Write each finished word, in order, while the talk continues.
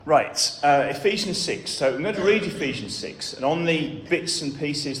Right, Ephesians 6. So I'm going to read Ephesians 6, and on the bits and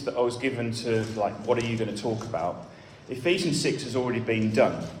pieces that I was given to, like, what are you going to talk about? Ephesians 6 has already been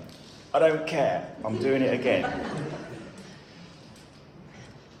done. I don't care. I'm doing it again.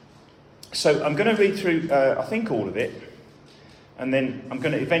 So I'm going to read through, I think, all of it, and then I'm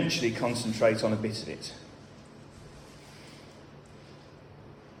going to eventually concentrate on a bit of it.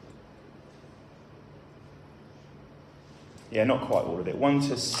 Yeah, not quite all of it. 1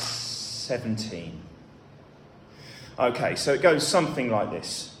 to 17. Okay, so it goes something like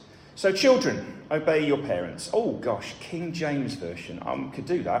this. So children, obey your parents. Oh gosh, King James Version. Could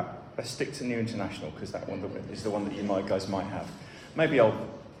do that. Let's stick to New International because that one is the one that you guys might have. Maybe I'll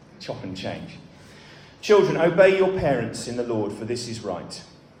chop and change. Children, obey your parents in the Lord, for this is right.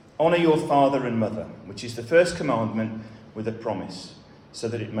 Honour your father and mother, which is the first commandment with a promise, so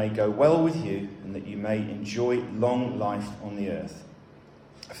that it may go well with you and that you may enjoy long life on the earth.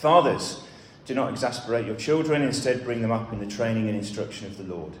 Fathers, do not exasperate your children, instead bring them up in the training and instruction of the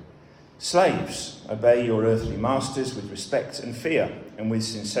Lord. Slaves, obey your earthly masters with respect and fear and with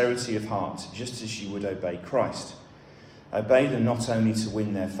sincerity of heart, just as you would obey Christ. Obey them not only to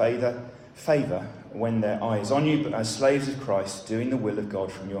win their favour when their eye is on you, but as slaves of Christ, doing the will of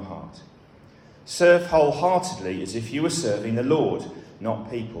God from your heart. Serve wholeheartedly as if you were serving the Lord, not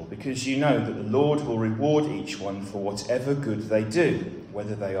people, because you know that the Lord will reward each one for whatever good they do,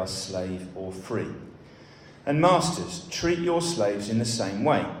 whether they are slave or free. And masters, treat your slaves in the same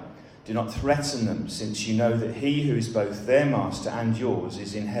way. Do not threaten them, since you know that he who is both their master and yours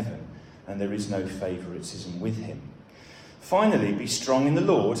is in heaven, and there is no favouritism with him. Finally, be strong in the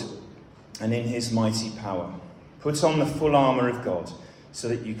Lord and in his mighty power. Put on the full armour of God, so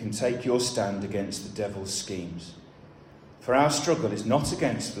that you can take your stand against the devil's schemes. For our struggle is not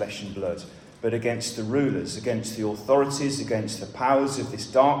against flesh and blood, but against the rulers, against the authorities, against the powers of this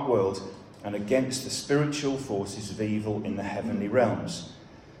dark world, and against the spiritual forces of evil in the heavenly realms.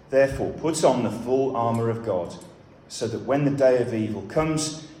 Therefore, put on the full armour of God, so that when the day of evil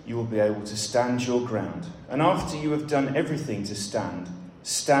comes, you will be able to stand your ground. And after you have done everything to stand,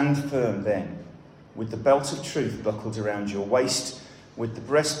 stand firm then, with the belt of truth buckled around your waist, with the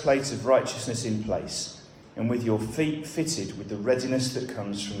breastplate of righteousness in place, and with your feet fitted with the readiness that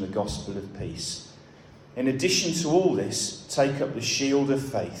comes from the gospel of peace. In addition to all this, take up the shield of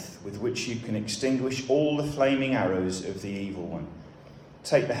faith, with which you can extinguish all the flaming arrows of the evil one.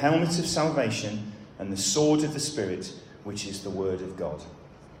 Take the helmet of salvation and the sword of the Spirit, which is the word of God.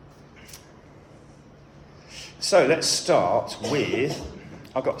 So let's start with,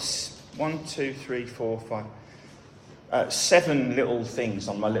 I've got 7 little things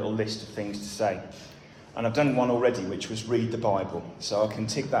on my little list of things to say. And I've done one already, which was read the Bible. So I can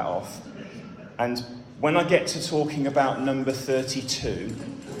tick that off. And when I get to talking about number 32,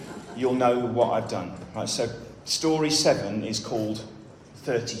 you'll know what I've done. Right, so story 7 is called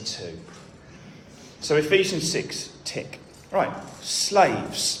 32. So Ephesians 6, tick. Right,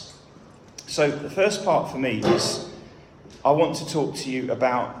 slaves. So the first part for me is I want to talk to you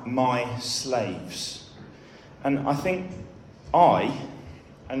about my slaves. And I think I,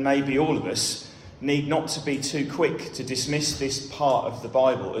 and maybe all of us, need not to be too quick to dismiss this part of the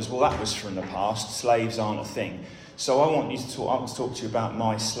Bible as, well, that was from the past, slaves aren't a thing. So I want to talk to you about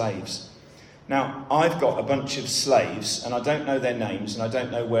my slaves. Now, I've got a bunch of slaves, and I don't know their names, and I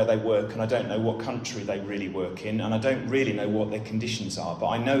don't know where they work, and I don't know what country they really work in, and I don't really know what their conditions are, but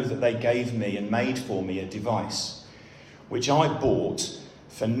I know that they gave me and made for me a device, which I bought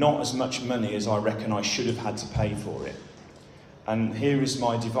for not as much money as I reckon I should have had to pay for it. And here is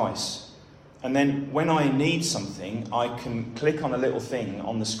my device. And then when I need something, I can click on a little thing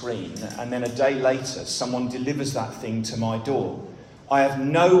on the screen, and then a day later, someone delivers that thing to my door. I have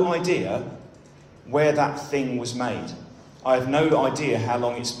no idea where that thing was made. I have no idea how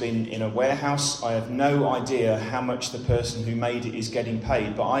long it's been in a warehouse. I have no idea how much the person who made it is getting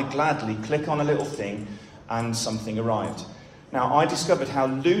paid, but I gladly click on a little thing and something arrived. Now, I discovered how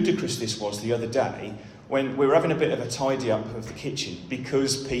ludicrous this was the other day when we were having a bit of a tidy up of the kitchen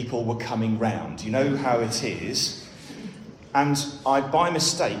because people were coming round. You know how it is. And I, by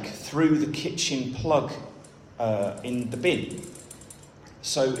mistake, threw the kitchen plug in the bin.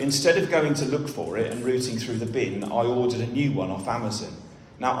 So instead of going to look for it and routing through the bin, I ordered a new one off Amazon.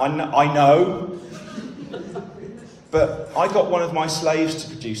 Now, I know, but I got one of my slaves to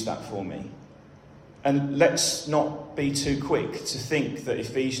produce that for me. And let's not be too quick to think that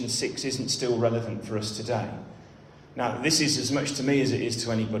Ephesians 6 isn't still relevant for us today. Now, this is as much to me as it is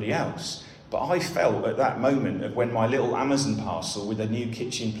to anybody else. But I felt at that moment of when my little Amazon parcel with a new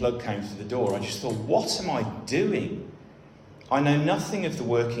kitchen plug came through the door, I just thought, what am I doing? I know nothing of the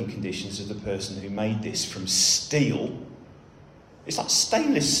working conditions of the person who made this from steel. It's like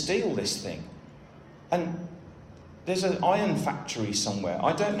stainless steel, this thing. And there's an iron factory somewhere.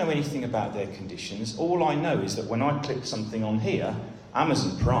 I don't know anything about their conditions. All I know is that when I click something on here,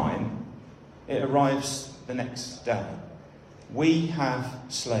 Amazon Prime, it arrives the next day. We have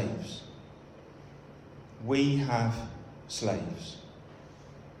slaves. We have slaves.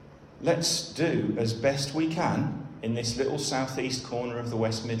 Let's do as best we can in this little southeast corner of the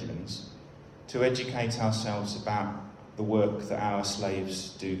West Midlands to educate ourselves about the work that our slaves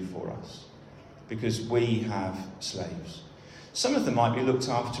do for us. Because we have slaves. Some of them might be looked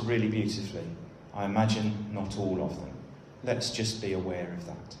after really beautifully. I imagine not all of them. Let's just be aware of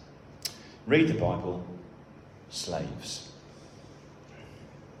that. Read the Bible, slaves.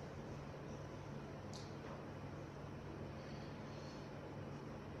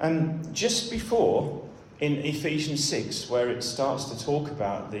 And just before, in Ephesians 6, where it starts to talk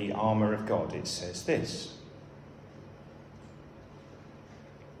about the armour of God, it says this.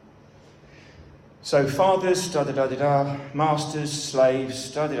 So fathers, da-da-da-da-da, masters,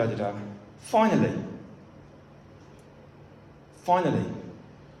 slaves, da-da-da-da-da. Finally,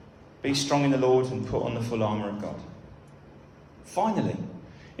 be strong in the Lord and put on the full armour of God. Finally.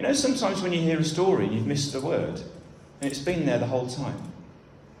 You know, sometimes when you hear a story and you've missed the word, and it's been there the whole time.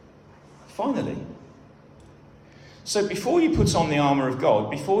 Finally. So before you put on the armour of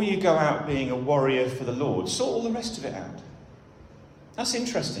God, before you go out being a warrior for the Lord, sort all the rest of it out. That's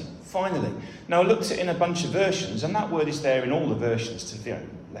interesting. Finally. Now I looked at it in a bunch of versions, and that word is there in all the versions to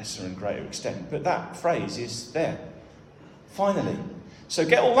lesser and greater extent. But that phrase is there. Finally. So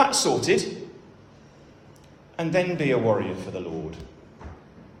get all that sorted, and then be a warrior for the Lord.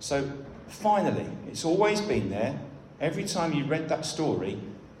 So finally, it's always been there. Every time you read that story,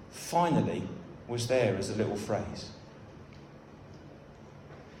 finally was there as a little phrase.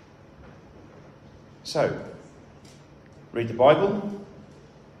 So, read the Bible,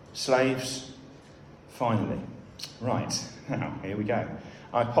 slaves, finally. Right, now, here we go.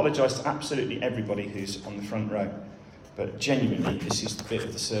 I apologise to absolutely everybody who's on the front row, but genuinely, this is the bit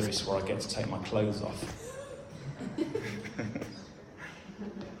of the service where I get to take my clothes off.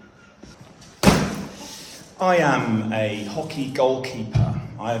 I am a hockey goalkeeper.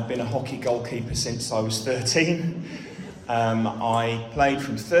 I have been a hockey goalkeeper since I was 13. I played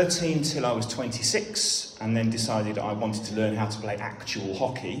from 13 till I was 26, and then decided I wanted to learn how to play actual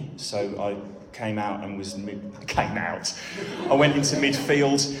hockey. So I came out and I went into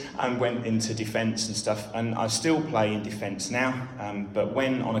midfield and went into defence and stuff. And I still play in defence now, but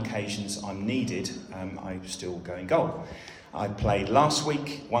when on occasions I'm needed, I still go in goal. I played last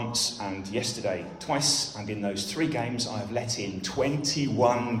week once and yesterday twice, and in those 3 games I have let in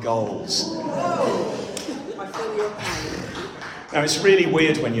 21 goals. I feel your pain. Now it's really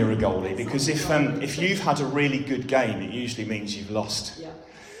weird when you're a goalie, because if you've had a really good game, it usually means you've lost. Yeah.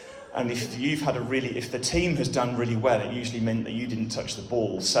 And if the team has done really well, it usually meant that you didn't touch the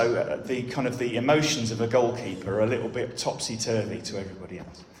ball. So the emotions of a goalkeeper are a little bit topsy-turvy to everybody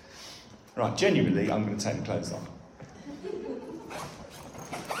else. Right, genuinely, I'm going to take my clothes off.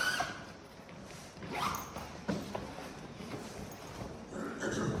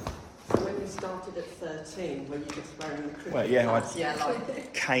 Started at 13 when you were just wearing the cricket. Well, yeah,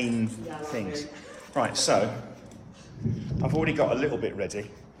 like cane things. Right, so I've already got a little bit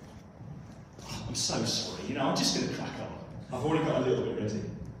ready. I'm so sorry. I'm just going to crack on. I've already got a little bit ready.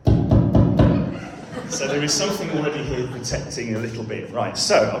 So there is something already here protecting a little bit. Right,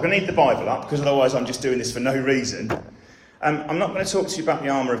 so I'm going to need the Bible up, because otherwise I'm just doing this for no reason. I'm not going to talk to you about the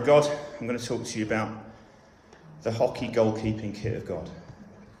armour of God. I'm going to talk to you about the hockey goalkeeping kit of God.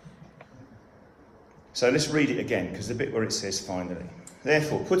 So let's read it again, because the bit where it says finally.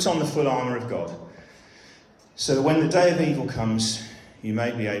 Therefore, put on the full armour of God, so that when the day of evil comes, you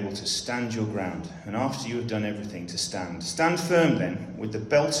may be able to stand your ground, and after you have done everything, to stand. Stand firm then, with the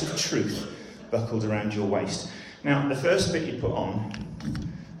belt of truth buckled around your waist. Now, the first bit you put on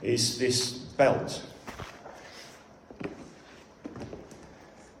is this belt.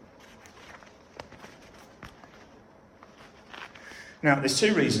 Now, there's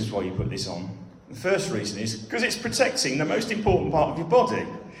 2 reasons why you put this on. The first reason is because it's protecting the most important part of your body.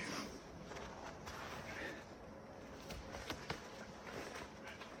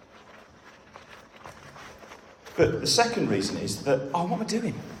 But the second reason is that, what am I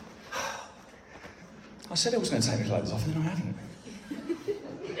doing? I said I was going to take my clothes off, and then I haven't.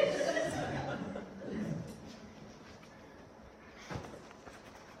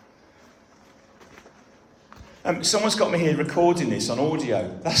 Someone's got me here recording this on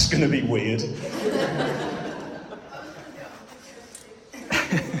audio. That's going to be weird.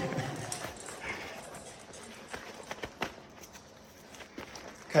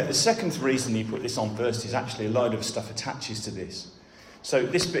 Okay, the second reason you put this on first is actually a load of stuff attaches to this. So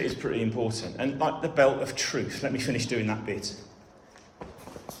this bit is pretty important. And like the belt of truth, let me finish doing that bit.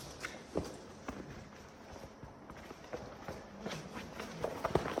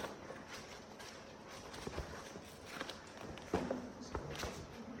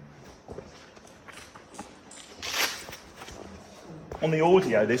 On the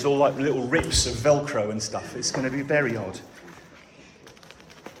audio, there's all like little rips of Velcro and stuff. It's going to be very odd.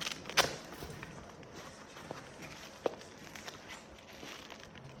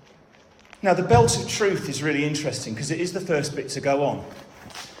 Now, the belt of truth is really interesting because it is the first bit to go on.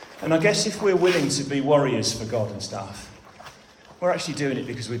 And I guess if we're willing to be warriors for God and stuff, we're actually doing it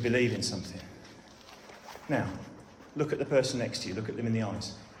because we believe in something. Now, look at the person next to you. Look at them in the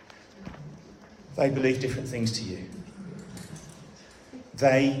eyes. They believe different things to you.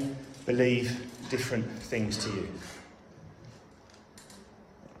 They believe different things to you.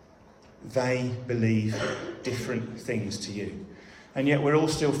 They believe different things to you. And yet we're all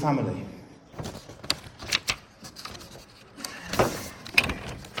still family.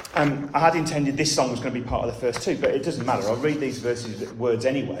 I had intended this song was going to be part of the first two, but it doesn't matter. I'll read these words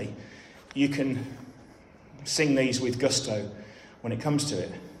anyway. You can sing these with gusto when it comes to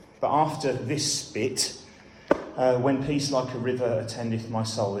it. But after this bit, when peace like a river attendeth my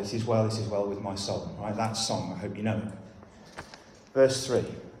soul, it is well with my soul. Right, that song, I hope you know it. Verse 3.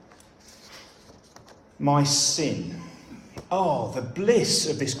 My sin. Oh, the bliss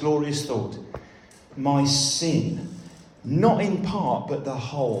of this glorious thought. My sin, not in part but the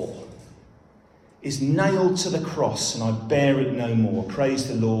whole, is nailed to the cross and I bear it no more. Praise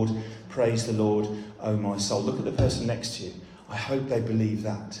the Lord, oh my soul. Look at the person next to you. I hope they believe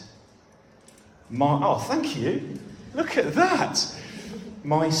that. Oh, thank you. Look at that.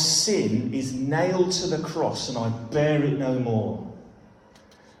 My sin is nailed to the cross and I bear it no more.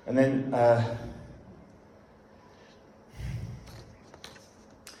 And then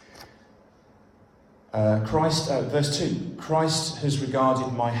verse 2, Christ has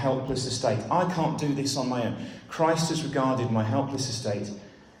regarded my helpless estate. I can't do this on my own. Christ has regarded my helpless estate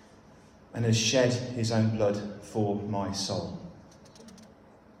and has shed his own blood for my soul.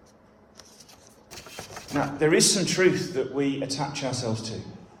 Now, there is some truth that we attach ourselves to.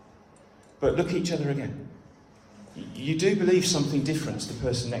 But look at each other again. You do believe something different to the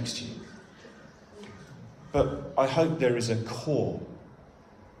person next to you. But I hope there is a core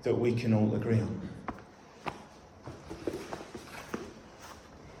that we can all agree on.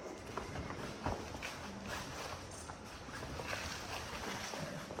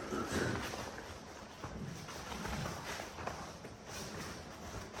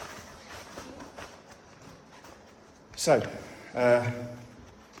 So,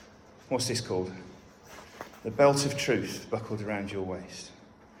 what's this called? The belt of truth buckled around your waist.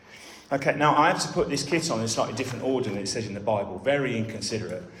 Okay, now I have to put this kit on in a slightly different order than it says in the Bible. Very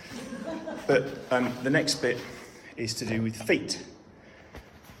inconsiderate. But the next bit is to do with feet.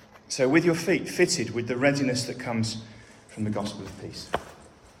 So with your feet fitted with the readiness that comes from the gospel of peace.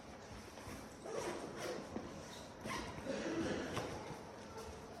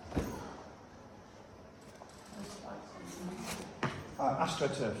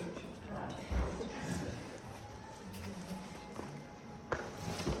 AstroTurf.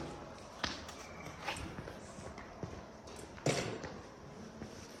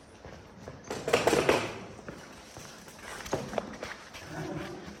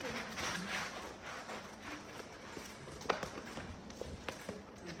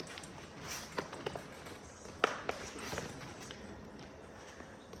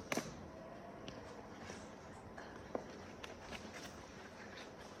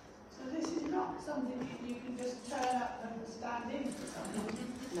 Something that you can just turn up and stand in for something.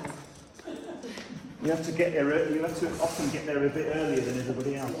 No. You have to get there. You have to often get there a bit earlier than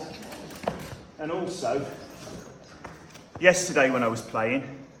everybody else. And also, yesterday when I was playing,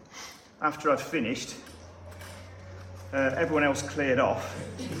 after I'd finished, everyone else cleared off,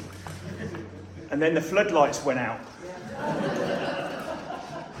 and then the floodlights went out.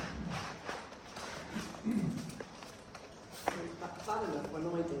 Bad enough when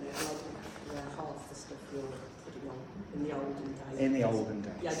I did it, half the stuff you're putting on in the olden days. In the olden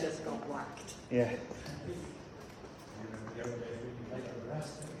days. Yeah, just got whacked. Yeah.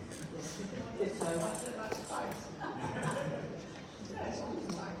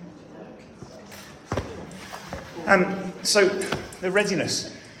 So the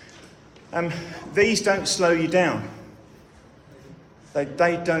readiness. These don't slow you down. They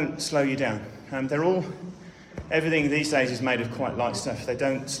don't slow you down. Everything these days is made of quite light stuff. They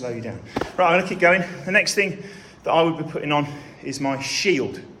don't slow you down. Right, I'm going to keep going. The next thing that I would be putting on is my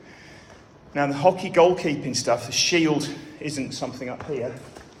shield. Now, the hockey goalkeeping stuff, the shield isn't something up here.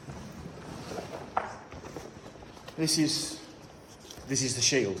 This is the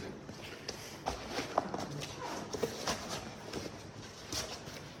shield.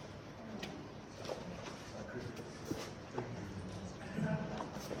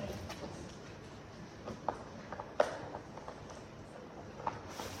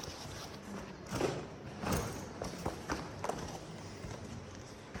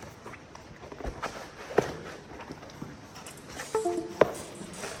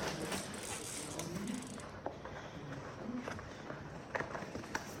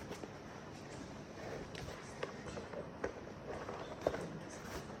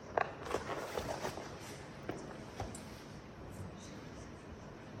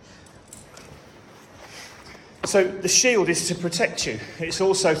 So the shield is to protect you. It's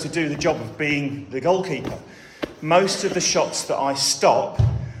also to do the job of being the goalkeeper. Most of the shots that I stop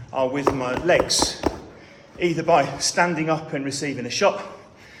are with my legs, either by standing up and receiving a shot,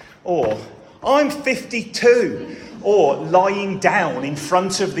 or I'm 52, or lying down in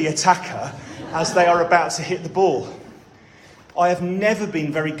front of the attacker as they are about to hit the ball. I have never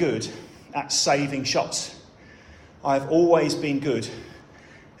been very good at saving shots. I have always been good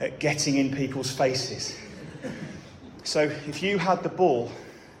at getting in people's faces. So if you had the ball,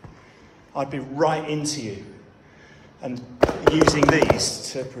 I'd be right into you and using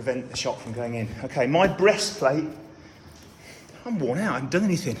these to prevent the shot from going in. Okay, my breastplate, I'm worn out, I haven't done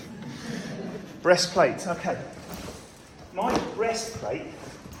anything. Breastplate, okay. My breastplate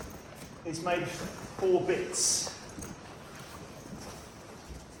is made of 4 bits.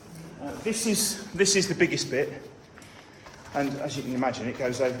 This is the biggest bit, and as you can imagine, it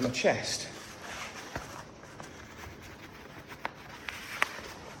goes over my chest.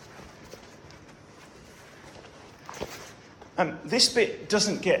 This bit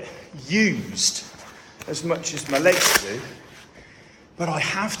doesn't get used as much as my legs do, but I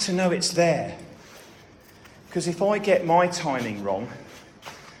have to know it's there. Because if I get my timing wrong,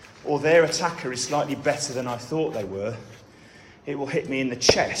 or their attacker is slightly better than I thought they were, it will hit me in the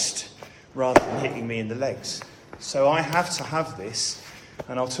chest rather than hitting me in the legs. So I have to have this,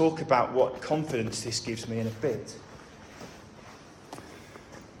 and I'll talk about what confidence this gives me in a bit.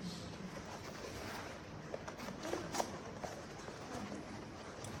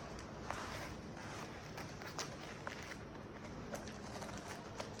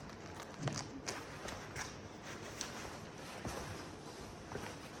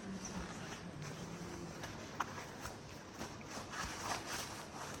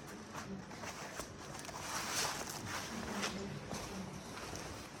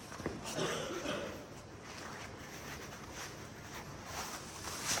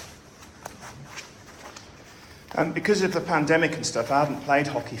 And because of the pandemic and stuff, I hadn't played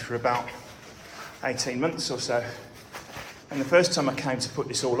hockey for about 18 months or so. And the first time I came to put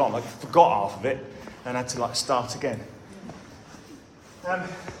this all on, I forgot half of it and had to start again.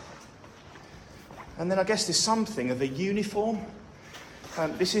 And then I guess there's something of a uniform.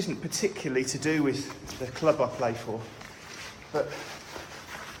 This isn't particularly to do with the club I play for, but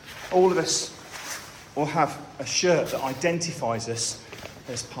all of us will have a shirt that identifies us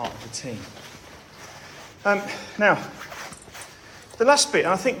as part of the team. Now, the last bit,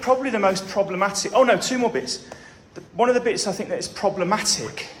 and I think probably the most problematic... Oh no, 2 more bits. One of the bits I think that is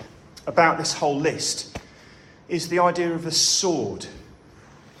problematic about this whole list is the idea of a sword.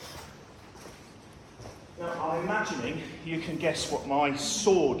 Now, I'm imagining you can guess what my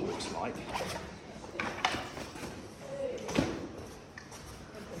sword looks like.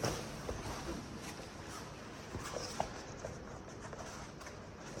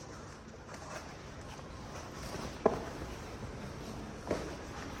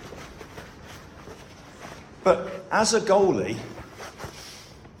 But as a goalie,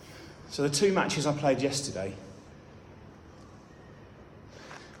 so the 2 matches I played yesterday,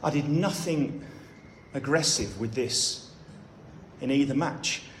 I did nothing aggressive with this in either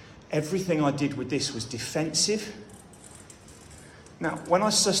match. Everything I did with this was defensive. Now, when I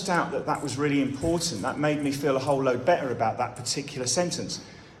sussed out that that was really important, that made me feel a whole load better about that particular sentence,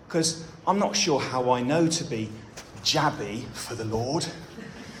 because I'm not sure how I know to be jabby for the Lord.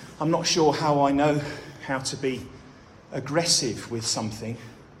 I'm not sure how I know how to be aggressive with something.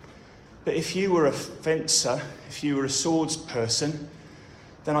 But if you were a fencer, if you were a swords person,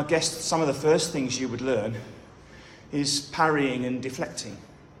 then I guess some of the first things you would learn is parrying and deflecting.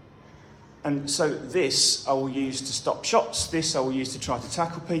 And so this I will use to stop shots, this I will use to try to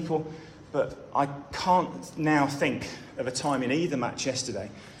tackle people, but I can't now think of a time in either match yesterday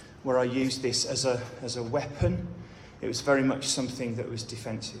where I used this as a weapon It was very much something that was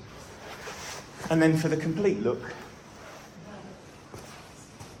defensive. And then for the complete look,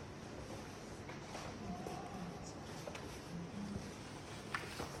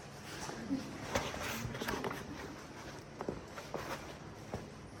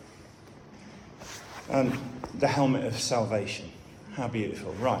 the helmet of salvation. How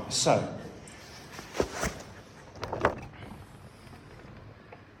beautiful. Right, so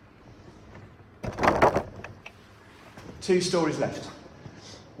two stories left.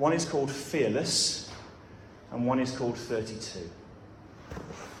 One is called Fearless, and one is called 32.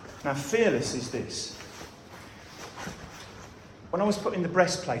 Now, Fearless is this. When I was putting the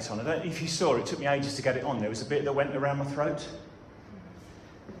breastplate on, I don't know if you saw it took me ages to get it on. There was a bit that went around my throat.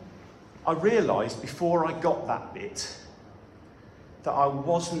 I realised before I got that bit that I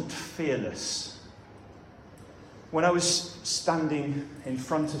wasn't fearless. When I was standing in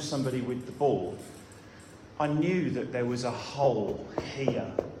front of somebody with the ball, I knew that there was a hole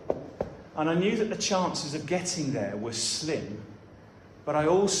here. And I knew that the chances of getting there were slim. But I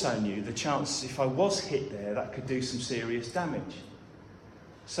also knew the chances, if I was hit there, that could do some serious damage.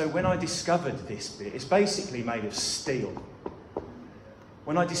 So when I discovered this bit, it's basically made of steel.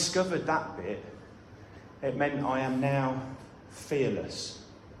 When I discovered that bit, it meant I am now fearless.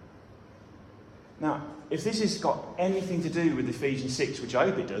 Now, if this has got anything to do with Ephesians 6, which I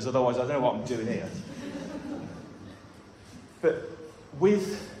hope it does, otherwise I don't know what I'm doing here. But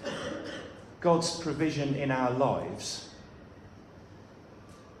with God's provision in our lives,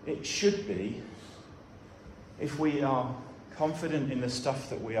 it should be, if we are confident in the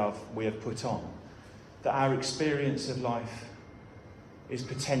stuff that we have put on, that our experience of life is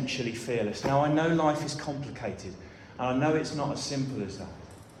potentially fearless. Now, I know life is complicated, and I know it's not as simple as that.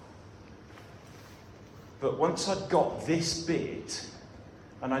 But once I'd got this bit,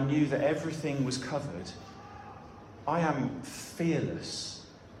 and I knew that everything was covered, I am fearless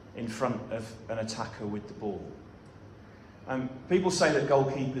in front of an attacker with the ball. People say that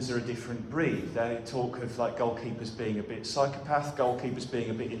goalkeepers are a different breed. They talk of like goalkeepers being a bit psychopath, goalkeepers being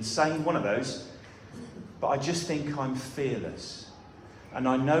a bit insane, one of those. But I just think I'm fearless. And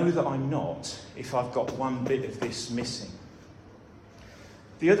I know that I'm not if I've got one bit of this missing.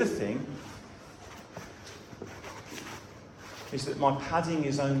 The other thing is that my padding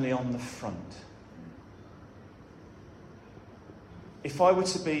is only on the front. If I were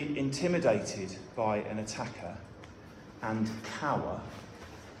to be intimidated by an attacker and cower,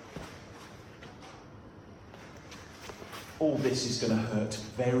 all this is going to hurt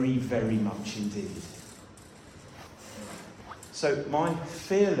very, very much indeed. So my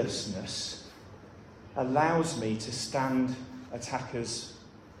fearlessness allows me to stand attackers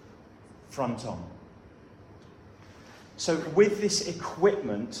front on. So with this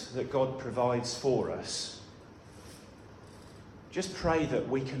equipment that God provides for us, just pray that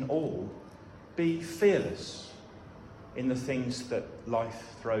we can all be fearless in the things that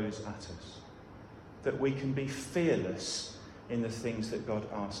life throws at us. That we can be fearless in the things that God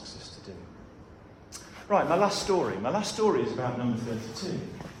asks us to do. Right, my last story. My last story is about number 32.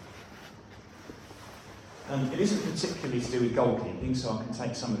 It isn't particularly to do with goalkeeping, so I can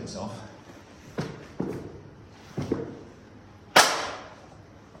take some of this off.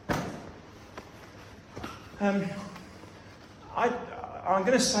 I'm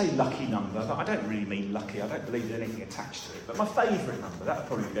going to say lucky number, but I don't really mean lucky. I don't believe there's anything attached to it. But my favourite number, that would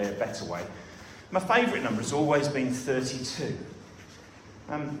probably be a better way. My favourite number has always been 32.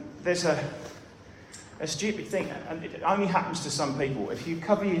 There's a stupid thing, and it only happens to some people. If you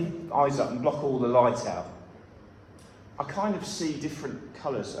cover your eyes up and block all the light out, I kind of see different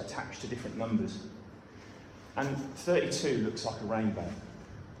colours attached to different numbers. And 32 looks like a rainbow.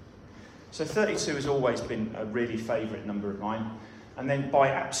 So 32 has always been a really favourite number of mine. And then by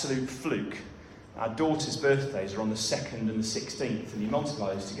absolute fluke, our daughter's birthdays are on the 2nd and the 16th, and you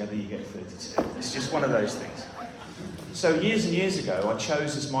multiply those together, you get 32. It's just one of those things. So years and years ago, I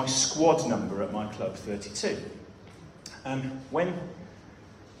chose as my squad number at my club 32. When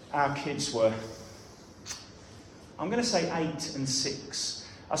our kids were, I'm going to say 8 and 6,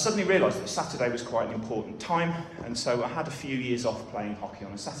 I suddenly realised that Saturday was quite an important time, and so I had a few years off playing hockey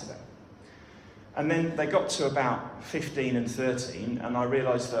on a Saturday. And then they got to about 15 and 13, and I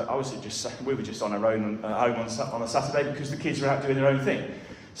realised that we were just on our own home on a Saturday because the kids were out doing their own thing.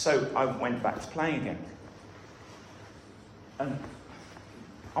 So I went back to playing again. And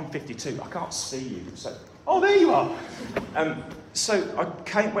I'm 52, I can't see you. So, oh, there you are. So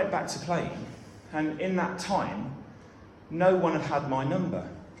I went back to playing, and in that time, no one had my number.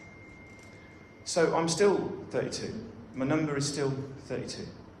 So I'm still 32. My number is still 32.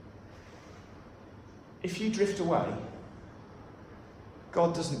 if you drift away,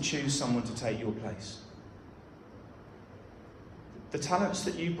 God doesn't choose someone to take your place. The talents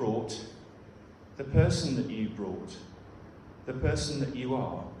that you brought, the person that you brought, the person that you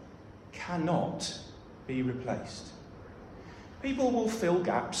are, cannot be replaced. People will fill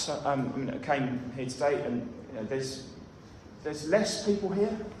gaps. I came here today and there's less people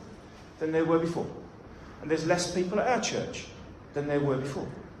here than there were before. And there's less people at our church than there were before.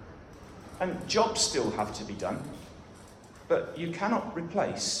 And jobs still have to be done. But you cannot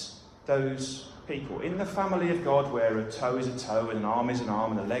replace those people. In the family of God, where a toe is a toe and an arm is an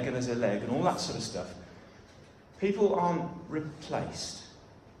arm and a leg is a leg and all that sort of stuff, people aren't replaced.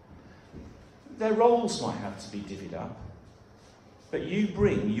 Their roles might have to be divvied up, but you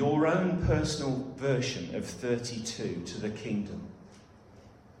bring your own personal version of 32 to the kingdom.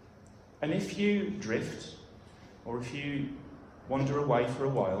 And if you drift, or if you wander away for a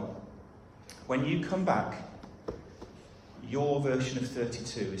while, when you come back, your version of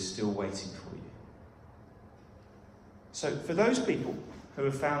 32 is still waiting for you. So for those people who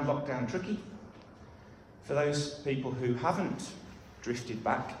have found lockdown tricky, for those people who haven't drifted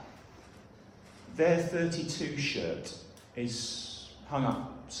back, their 32 shirt is hung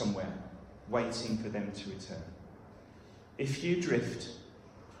up somewhere, waiting for them to return. If you drift,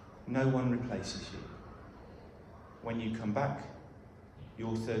 no one replaces you. When you come back,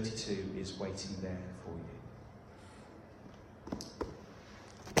 your 32 is waiting there for you.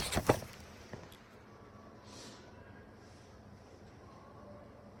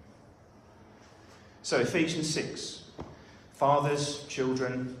 So Ephesians 6, fathers,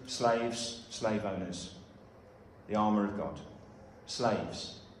 children, slaves, slave owners, the armour of God.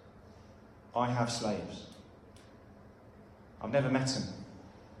 Slaves. I have slaves. I've never met them.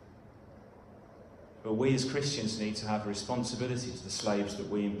 But we as Christians need to have a responsibility to the slaves that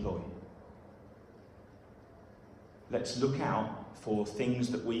we employ. Let's look out for things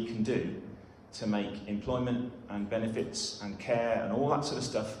that we can do to make employment and benefits and care and all that sort of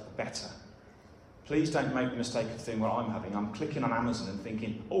stuff better. Please don't make the mistake of doing what I'm having. I'm clicking on Amazon and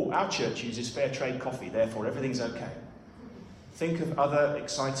thinking, oh, our church uses fair trade coffee, therefore everything's okay. Think of other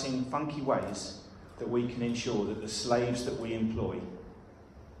exciting, funky ways that we can ensure that the slaves that we employ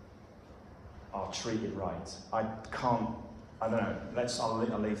are treated right. I don't know.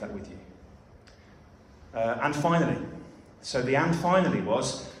 I'll leave that with you. And finally, so the and finally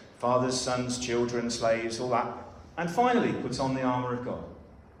was fathers, sons, children, slaves, all that. And finally puts on the armour of God.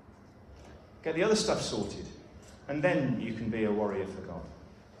 Get the other stuff sorted, and then you can be a warrior for God.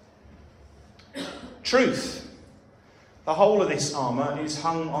 Truth. The whole of this armour is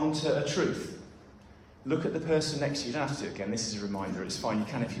hung onto a truth. Look at the person next to you. You don't have to do it again. This is a reminder. It's fine. You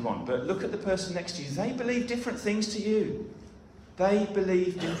can if you want. But look at the person next to you. They believe different things to you. They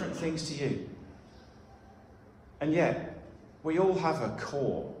believe different things to you. And yet, we all have a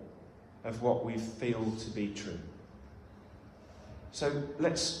core of what we feel to be true. So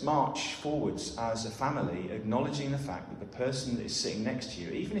let's march forwards as a family, acknowledging the fact that the person that is sitting next to you,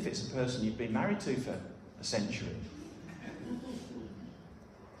 even if it's a person you've been married to for a century,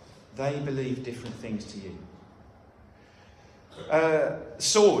 they believe different things to you.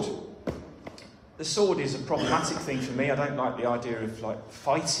 Sword. The sword is a problematic thing for me. I don't like the idea of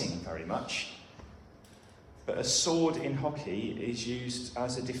fighting very much. But a sword in hockey is used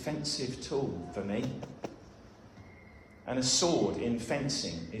as a defensive tool for me. And a sword in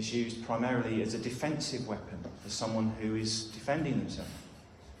fencing is used primarily as a defensive weapon for someone who is defending themselves.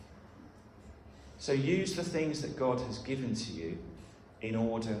 So use the things that God has given to you in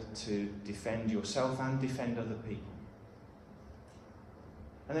order to defend yourself and defend other people.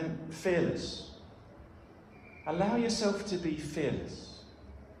 And then fearless. Allow yourself to be fearless.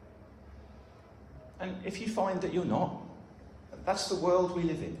 And if you find that you're not, that's the world we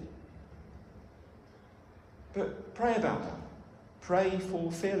live in. But pray about that. Pray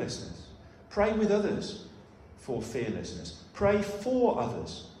for fearlessness. Pray with others for fearlessness. Pray for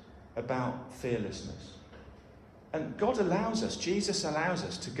others about fearlessness. And God allows us, Jesus allows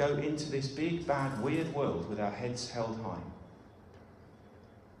us to go into this big, bad, weird world with our heads held high.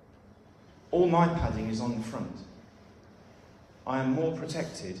 All my padding is on the front. I am more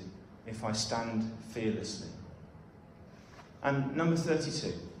protected if I stand fearlessly. And number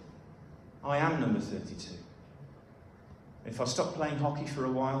 32. I am number 32. If I stop playing hockey for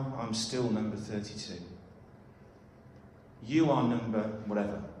a while, I'm still number 32. You are number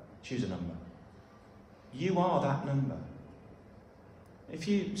whatever. Choose a number. You are that number. If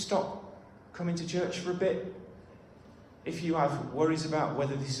you stop coming to church for a bit, if you have worries about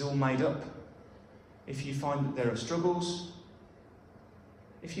whether this is all made up, if you find that there are struggles,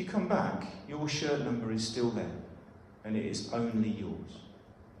 If you come back, your shirt number is still there, and it is only yours.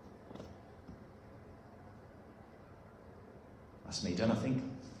 That's me done, I think.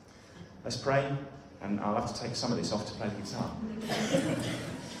 Let's pray, and I'll have to take some of this off to play the guitar.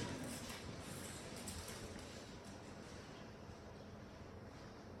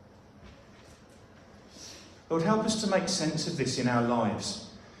 Lord, help us to make sense of this in our lives.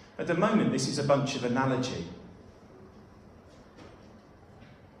 At the moment, this is a bunch of analogy.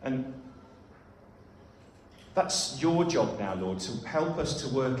 And that's your job now, Lord, to help us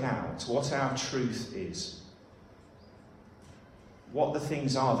to work out what our truth is. What the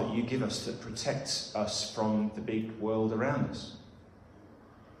things are that you give us that protect us from the big world around us.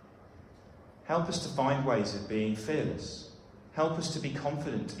 Help us to find ways of being fearless. Help us to be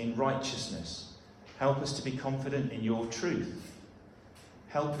confident in righteousness. Help us to be confident in your truth.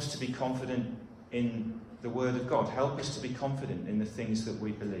 Help us to be confident in the Word of God. Help us to be confident in the things that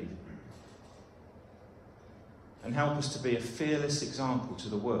we believe. And help us to be a fearless example to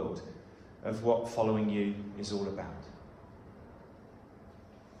the world of what following you is all about.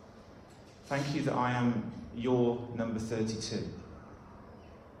 Thank you that I am your number 32.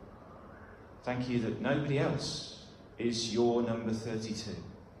 Thank you that nobody else is your number 32.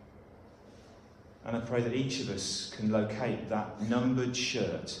 And I pray that each of us can locate that numbered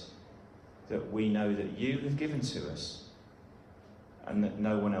shirt that we know that you have given to us and that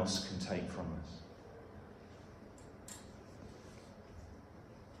no one else can take from us.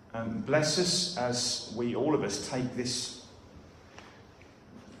 Bless us as we, all of us, take this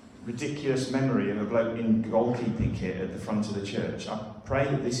ridiculous memory of a bloke in goalkeeping kit at the front of the church. I pray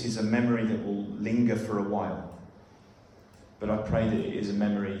that this is a memory that will linger for a while. But I pray that it is a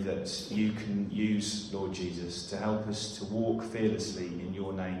memory that you can use, Lord Jesus, to help us to walk fearlessly in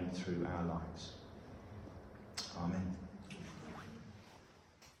your name through our lives. Amen.